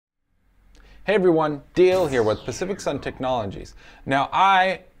Hey everyone, Dale here with Pacific Sun Technologies. Now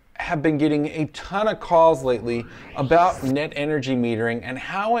I have been getting a ton of calls lately about net energy metering and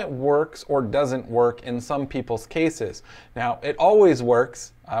how it works or doesn't work in some people's cases. Now it always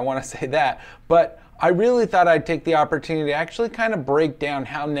works, I want to say that, but I really thought I'd take the opportunity to actually kind of break down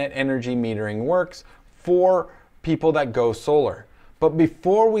how net energy metering works for people that go solar. But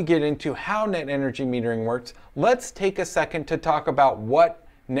before we get into how net energy metering works, let's take a second to talk about what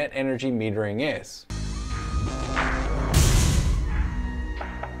net energy metering is.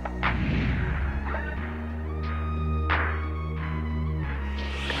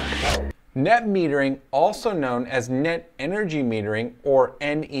 Net metering, also known as net energy metering or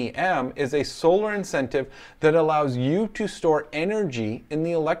NEM, is a solar incentive that allows you to store energy in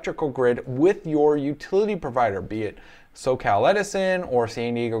the electrical grid with your utility provider, be it SoCal Edison or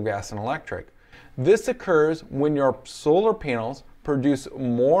San Diego Gas and Electric. This occurs when your solar panels produce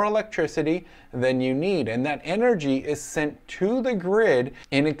more electricity than you need, and that energy is sent to the grid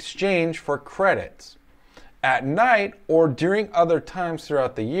in exchange for credits. At night or during other times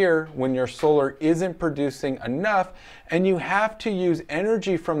throughout the year when your solar isn't producing enough and you have to use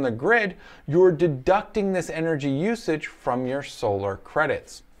energy from the grid, you're deducting this energy usage from your solar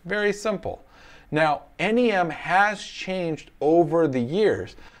credits. Very simple. Now, NEM has changed over the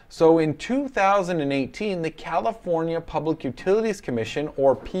years. So in 2018, the California Public Utilities Commission,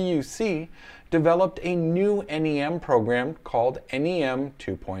 or PUC, developed a new NEM program called NEM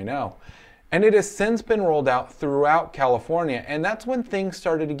 2.0. And it has since been rolled out throughout California, and that's when things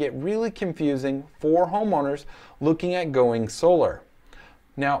started to get really confusing for homeowners looking at going solar.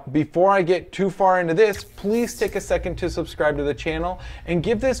 Now, before I get too far into this, please take a second to subscribe to the channel and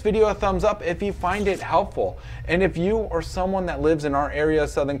give this video a thumbs up if you find it helpful. And if you or someone that lives in our area of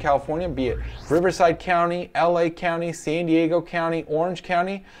Southern California, be it Riverside County, LA County, San Diego County, Orange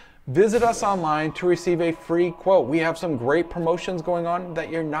County, visit us online to receive a free quote. We have some great promotions going on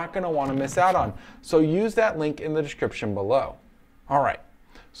that you're not going to want to miss out on. So use that link in the description below. All right,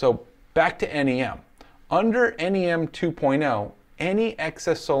 so back to NEM. Under NEM 2.0, any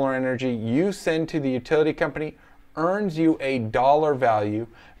excess solar energy you send to the utility company earns you a dollar value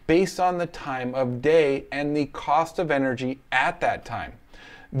based on the time of day and the cost of energy at that time.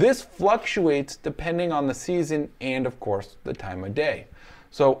 This fluctuates depending on the season and, of course, the time of day.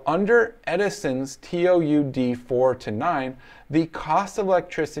 So under Edison's TOUD 4 to 9, the cost of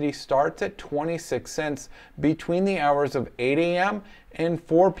electricity starts at 26 cents between the hours of 8 a.m. and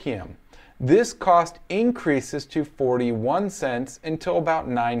 4 p.m. This cost increases to 41 cents until about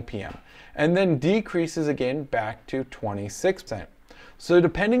 9 p.m. and then decreases again back to 26 cents. So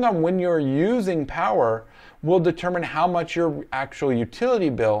depending on when you're using power will determine how much your actual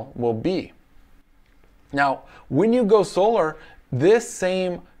utility bill will be. Now, when you go solar, this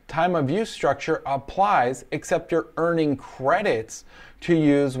same time of use structure applies, except you're earning credits to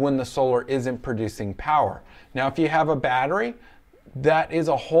use when the solar isn't producing power. Now, if you have a battery, that is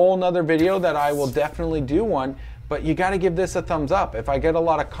a whole nother video that I will definitely do one, but you got to give this a thumbs up. If I get a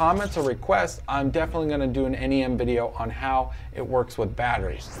lot of comments or requests, I'm definitely going to do an NEM video on how it works with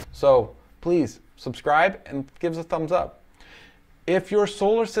batteries. So please subscribe and give us a thumbs up. If your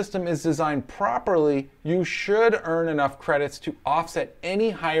solar system is designed properly, you should earn enough credits to offset any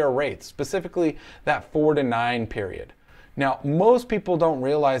higher rates, specifically that 4 to 9 period. Now, most people don't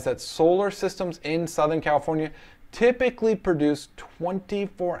realize that solar systems in Southern California typically produce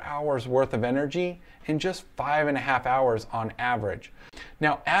 24 hours worth of energy in just 5.5 hours on average.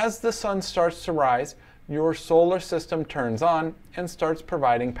 Now, as the sun starts to rise, your solar system turns on and starts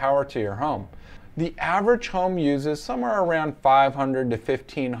providing power to your home. The average home uses somewhere around 500 to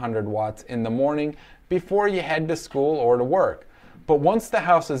 1500 watts in the morning before you head to school or to work. But once the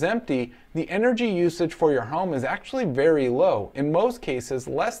house is empty, the energy usage for your home is actually very low, in most cases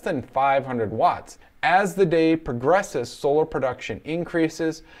less than 500 watts. As the day progresses, solar production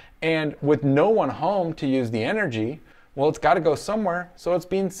increases, and with no one home to use the energy, well, it's got to go somewhere, so it's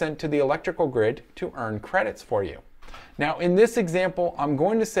being sent to the electrical grid to earn credits for you. Now, in this example, I'm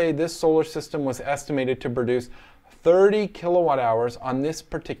going to say this solar system was estimated to produce 30 kilowatt hours on this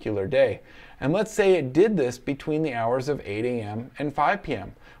particular day. And let's say it did this between the hours of 8 a.m. and 5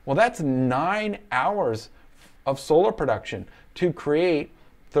 p.m. Well, that's 9 hours of solar production to create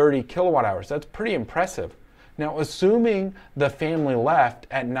 30 kilowatt hours. That's pretty impressive. Now, assuming the family left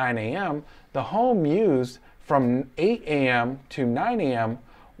at 9 a.m., the home used from 8 a.m. to 9 a.m.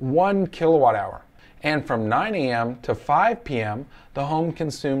 1 kilowatt hour. And from 9 a.m. to 5 p.m., the home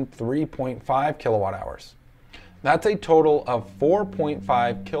consumed 3.5 kilowatt hours. That's a total of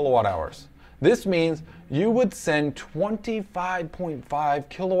 4.5 kilowatt hours. This means you would send 25.5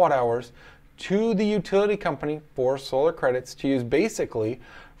 kilowatt hours to the utility company for solar credits to use basically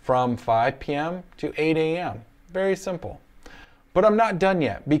from 5 p.m. to 8 a.m. Very simple. But I'm not done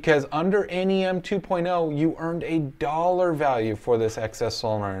yet, because under NEM 2.0, you earned a dollar value for this excess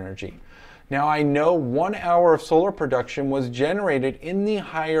solar energy. Now, I know 1 hour of solar production was generated in the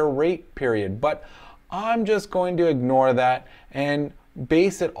higher rate period, but I'm just going to ignore that and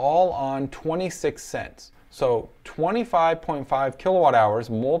base it all on 26 cents. So 25.5 kilowatt hours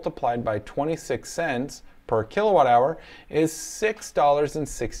multiplied by 26 cents per kilowatt hour is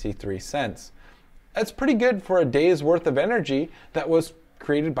 $6.63. That's pretty good for a day's worth of energy that was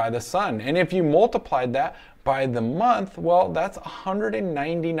created by the sun. And if you multiplied that by the month, well, that's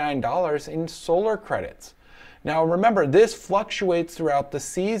 $199 in solar credits. Now remember, this fluctuates throughout the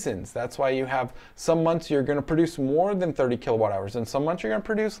seasons. That's why you have some months you're going to produce more than 30 kilowatt hours, and some months you're going to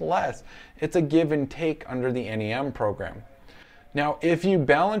produce less. It's a give and take under the NEM program. Now, if you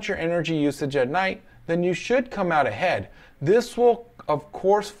balance your energy usage at night, then you should come out ahead. This will, of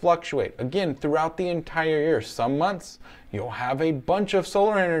course, fluctuate, again, throughout the entire year. Some months you'll have a bunch of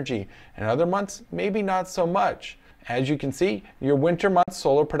solar energy, and other months maybe not so much. As you can see, your winter months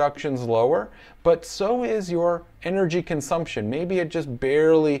solar production is lower, but so is your energy consumption. Maybe it just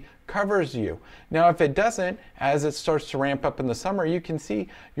barely covers you. Now, if it doesn't, as it starts to ramp up in the summer, you can see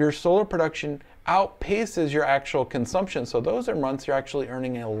your solar production outpaces your actual consumption. So those are months you're actually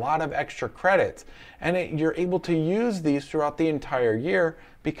earning a lot of extra credits, and you're able to use these throughout the entire year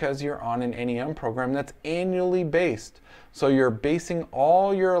because you're on an NEM program that's annually based. So you're basing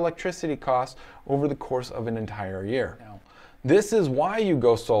all your electricity costs over the course of an entire year. Now, this is why you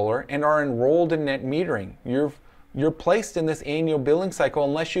go solar and are enrolled in net metering. You're placed in this annual billing cycle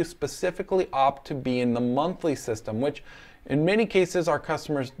unless you specifically opt to be in the monthly system, which in many cases our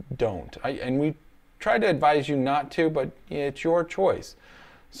customers don't. And we try to advise you not to, but it's your choice.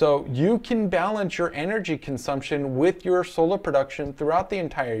 So you can balance your energy consumption with your solar production throughout the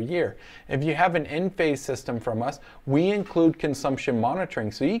entire year. If you have an Enphase system from us, we include consumption monitoring,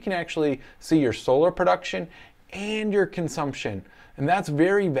 so you can actually see your solar production and your consumption. And that's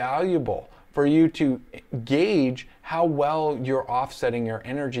very valuable for you to gauge how well you're offsetting your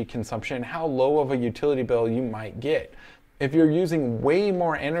energy consumption and how low of a utility bill you might get. If you're using way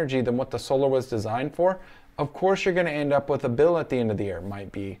more energy than what the solar was designed for, of course you're going to end up with a bill at the end of the year. It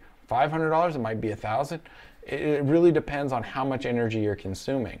might be $500, it might be $1,000. It really depends on how much energy you're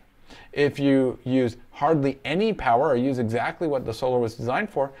consuming. If you use hardly any power or use exactly what the solar was designed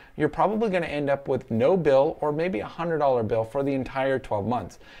for, you're probably going to end up with no bill or maybe a $100 bill for the entire 12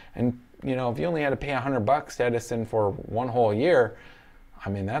 months. And you know, if you only had to pay $100 to Edison for one whole year, I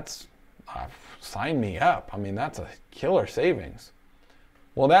mean, that's sign me up. I mean, that's a killer savings.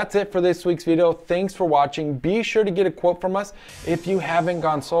 Well, that's it for this week's video. Thanks for watching. Be sure to get a quote from us if you haven't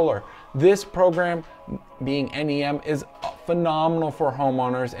gone solar. This program, being NEM, is phenomenal for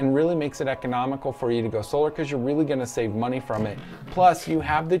homeowners and really makes it economical for you to go solar because you're really going to save money from it. Plus, you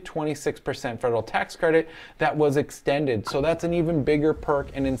have the 26% federal tax credit that was extended, so that's an even bigger perk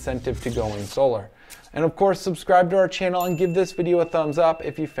and incentive to going solar. And of course, subscribe to our channel and give this video a thumbs up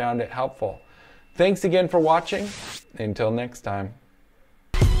if you found it helpful. Thanks again for watching. Until next time.